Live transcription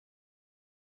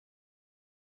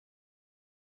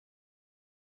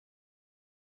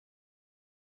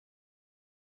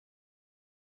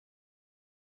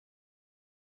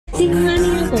Xin hoa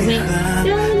yêu của mẹ.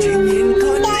 Đâu rồi? Con xin yêu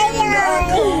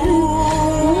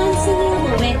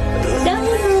của mẹ. Đâu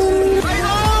rồi?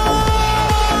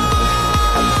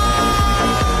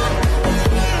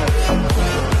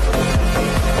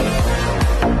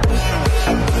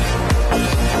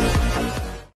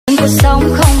 Cuộc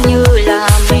sống không như là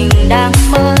mình đang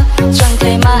mơ, chẳng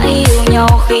thể mãi yêu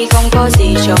nhau khi không có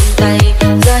gì trong tay.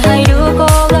 Giờ hai đứa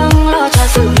cố gắng lo cho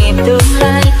sự nghiệp tương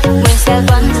lai, mình sẽ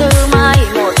vẫn giữ mãi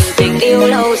một tình yêu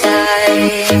lâu dài.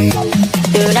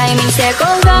 Từ nay mình sẽ cố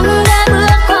gắng để bước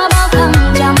qua bao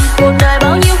thăng trầm, cuộc đời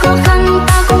bao nhiêu khó khăn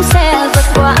ta cũng sẽ vượt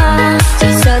qua. Chỉ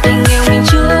sợ tình yêu mình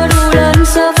chưa đủ lớn,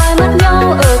 sợ phải mất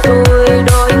nhau ở tuổi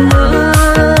đôi mươi.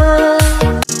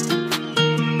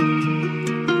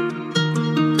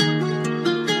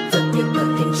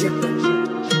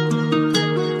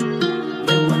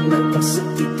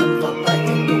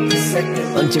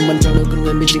 Chẳng bắn trong đôi con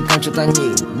người bên trên cao cho ta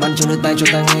nhìn, bắn trong đôi tay cho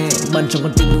ta nghe, bắn trong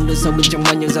con tim hướng đời sau bên trong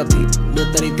bao nhiêu da thịt. Đưa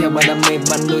ta đi theo ba đam mê,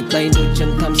 bắn đôi tay đôi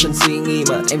chân tham sân suy nghĩ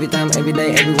mà every time, every day,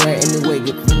 everywhere, anyway.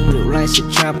 Get real life shit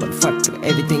trap but fuck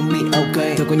everything be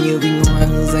okay. Thôi có nhiều vinh hoa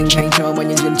hương danh thanh cho bao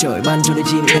nhiêu duyên trời, ban cho đôi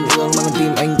chim yên ương mang con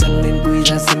tim anh cần nên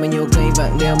quy ra xem bao nhiêu cây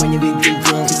vàng đeo bao nhiêu viên kim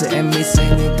cương. Khi giờ em mê say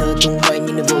ngây thơ tung bay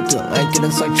như nơi vô thưởng, anh cứ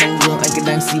đang soi trong gương, anh cứ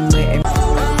đang si mê em.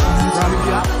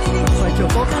 Xoay chiều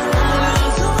tốt.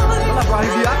 Là quả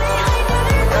hình gì á?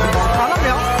 Bóng khá lắm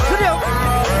đéo, rất nhiều.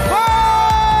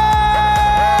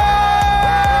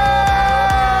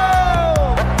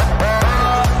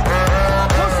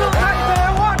 Một sự thay thế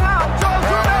hoàn hảo cho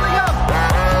Ronaldo.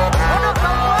 Có được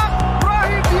đóng góp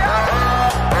Brahim Diaz.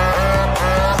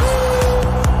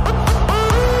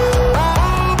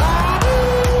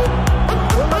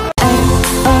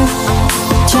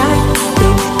 Trái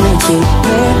tim này chỉ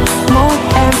về mỗi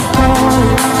em thôi.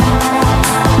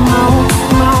 Mau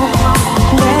mau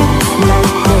để lại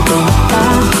để tình ta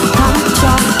thắm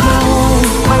cho nhau.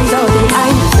 Bây giờ thì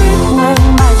anh viết nên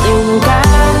bài tình ca,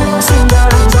 xin giờ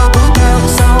làm dấu theo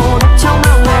sâu đất trong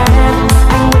lòng em.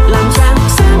 Anh nguyện làm trang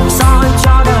sáng soi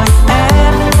cho đời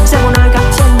em, sẽ một nơi cắt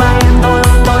trên vai em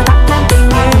tôi thắt thêm tình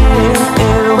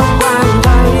yêu bước qua đường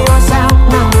cây yêu sao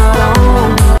nằm ở đâu.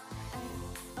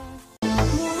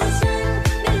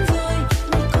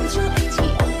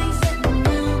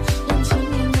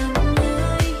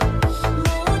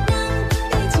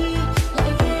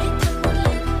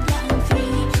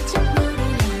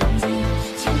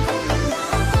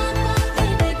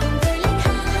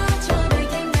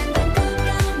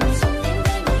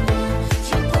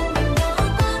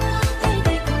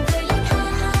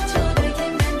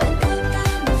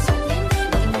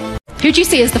 Who do you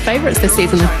see as the favourites this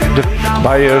season?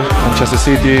 Bayern, Manchester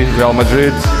City, Real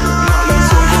Madrid.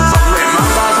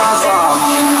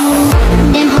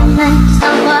 Đêm hôm nay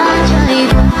sao quá trời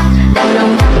buồn, đành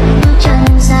lòng đắm bước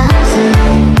chân ra rời.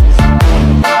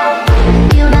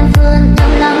 Yêu đơn phương đâu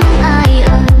lắm ai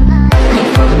ơi,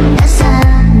 hạnh phúc đã xa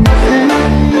một hơi.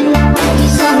 Vì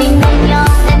giờ mình bên nhau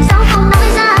em sao không nói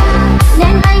ra,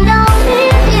 nên anh đâu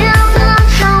biết yêu thương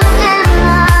trong em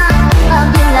là bao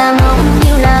nhiêu là mộng,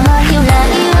 nhiều là mơ, nhiều là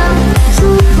yêu.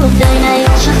 Suốt cuộc đời này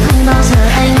chắc không bao giờ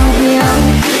anh hiểu.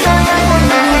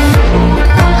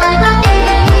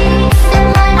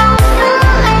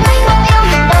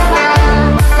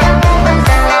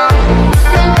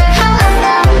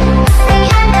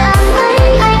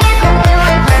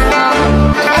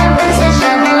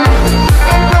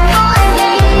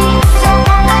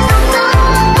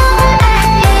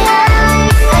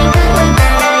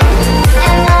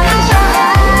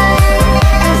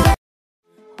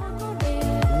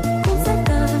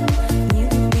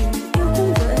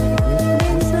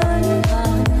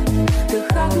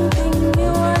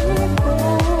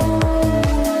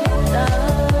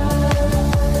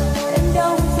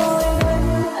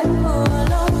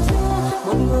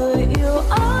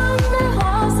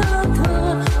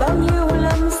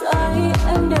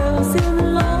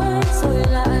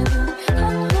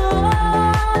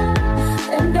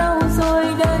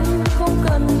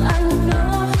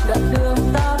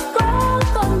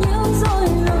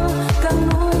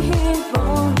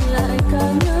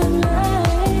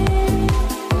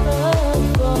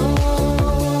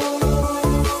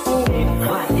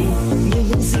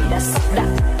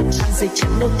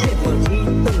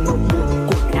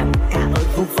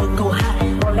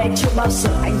 Chưa bao giờ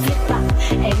anh viết tặng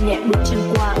em nhẹ bước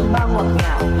chân qua bao ngọt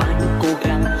ngào anh cố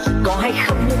gắng có hay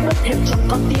không nhưng mất thêm trong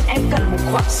con tim em cần một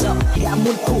khoảng sợ đã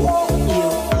muôn thuở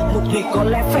yêu một người có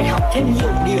lẽ phải học thêm nhiều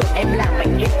điều. Em làm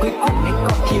bánh ghép cuối cùng em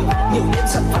còn thiếu nhiều đêm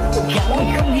giận vặt cũng khéo người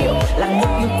không hiểu là một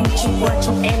yêu cũ chưa qua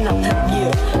trong em làm thật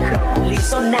nhiều. Không lý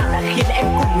do nào đã khiến em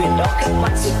cùng người đó gặp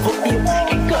mặt rồi vô tình.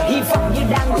 Cánh cửa hy vọng như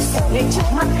đang ngồi sập ngay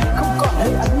trước mắt, không còn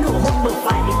hơi ấm nụ hôn bờ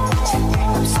vai để chẳng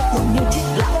cảm xúc muốn như chết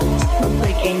lặng. Một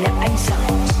người kể nhạc anh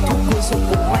rằng thuốc cuối rồi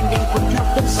cùng hoa nhanh cuốn theo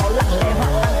cơn gió lặng lẽ hòa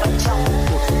tan vào trong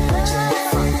một chân bất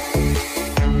phẳng.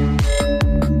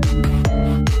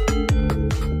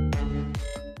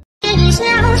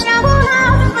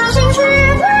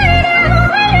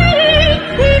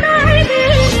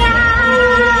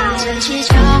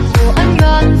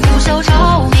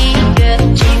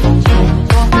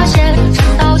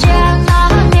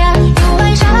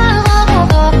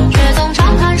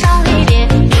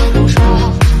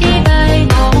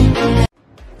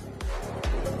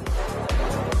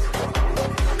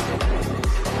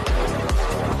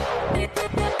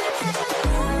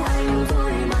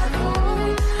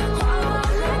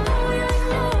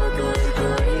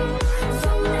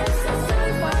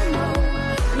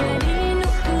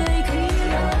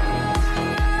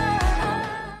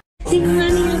 Xin hoa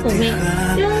yêu của mẹ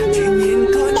đâu rồi?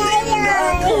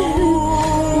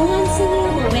 Muốn xin yêu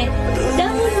của mẹ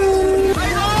đâu rồi?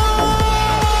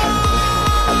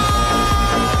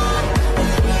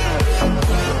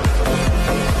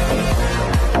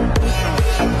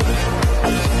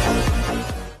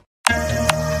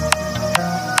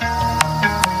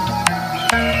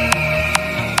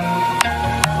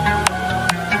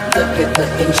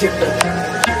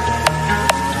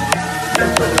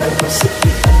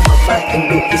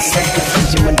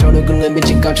 Chỉ ban cho đôi con người bên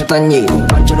trên cao cho ta nhìn,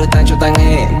 ban cho đôi tai cho ta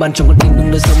nghe, ban trong con tim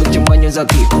đừng đưa sâu bên trong bao nhiêu giao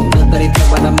thịt. Đưa ta đi theo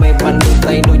bao đam mê, ban đôi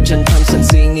tay đôi chân tham sân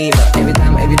suy nghĩ mà every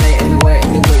time, every day, everywhere.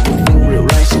 Những người được vinh real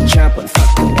life should sharp but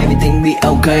fuck everything be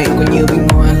okay. Có nhiều bình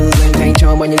hoa hư danh canh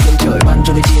cho bao nhiêu dân trời, ban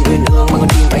cho đôi chim uyên ương mà con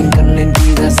tim anh cần lên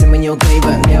đi ra xem bao nhiêu cây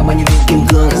vàng đeo bao nhiêu viên kim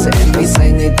cương. Sẽ em bị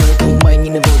say ngây thơ tung bay như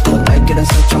nơi vô tưởng. Ai kia đang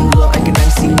sâu trong gương, ai kia đang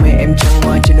si mê em trăng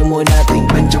hoa trên đôi môi đa tình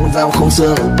bên trong dao không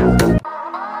xương.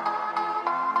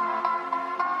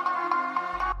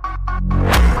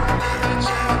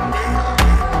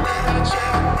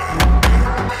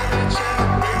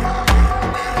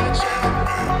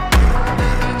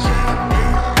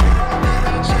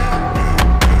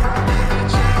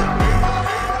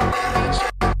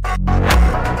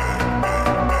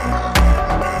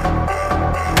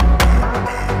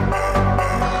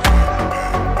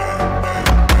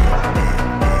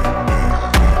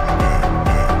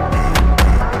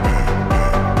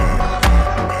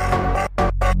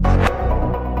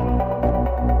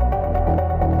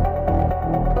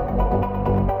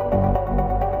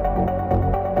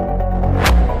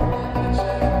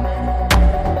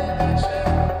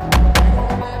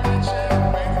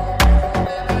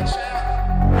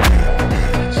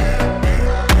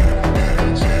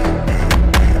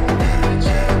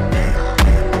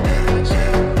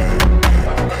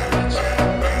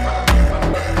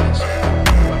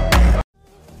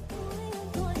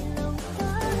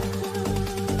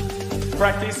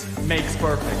 Practice makes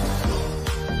perfect.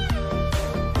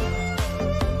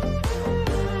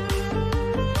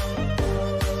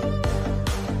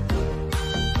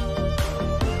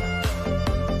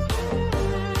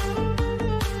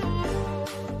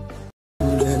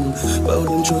 Bao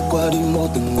đêm trôi qua đi mau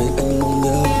từng ngày anh mong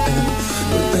nhớ em.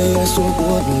 Đôi tay ai xô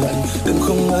buốt lạnh, đêm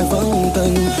không ai vắng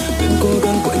tanh. Đêm cô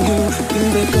đơn quạnh hiu,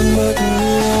 tìm về cơn mất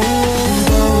yêu.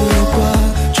 Bao lâu qua,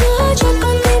 Chúa cho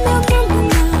con tim yêu thương lần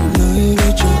nào. nơi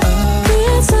đây chờ ai.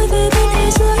 Biết rơi về bên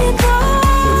thế giới yên tĩnh.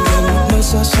 Đừng về một nơi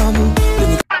xa xăm.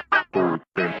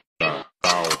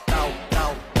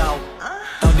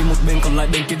 Tao đi một bên còn lại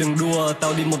bên kia đừng đua.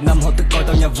 Tao đi một năm họ tự coi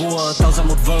tao nhà vua. Tao ra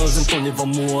một vơ dân tổ nhảy vào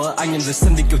múa. Anh em dưới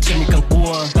sân đi kiểu chân đi càng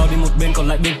cua. Tao đi một bên còn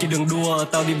lại bên kia đừng đua.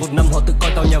 Tao đi một năm họ tự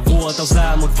coi tao nhà vua. Tao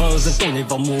ra một vơ dân tổ nhảy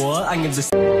vào múa. Anh em dưới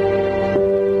sân.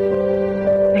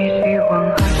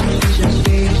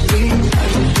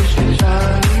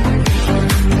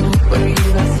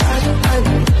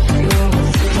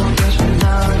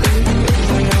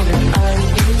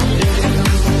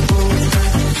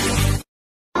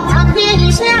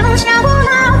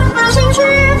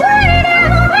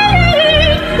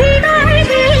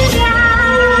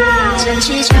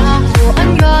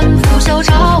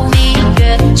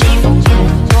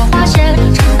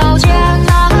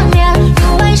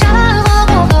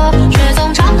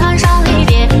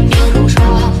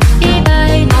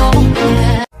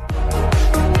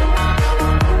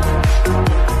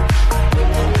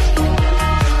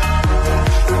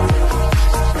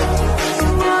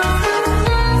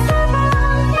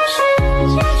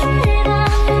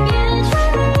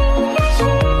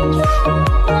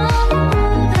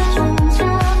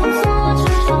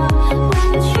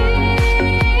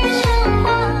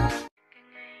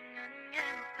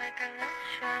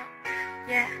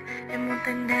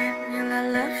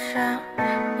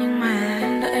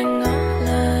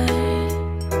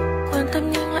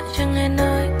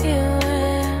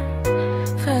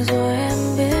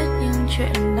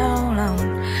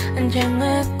 chẳng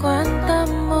ai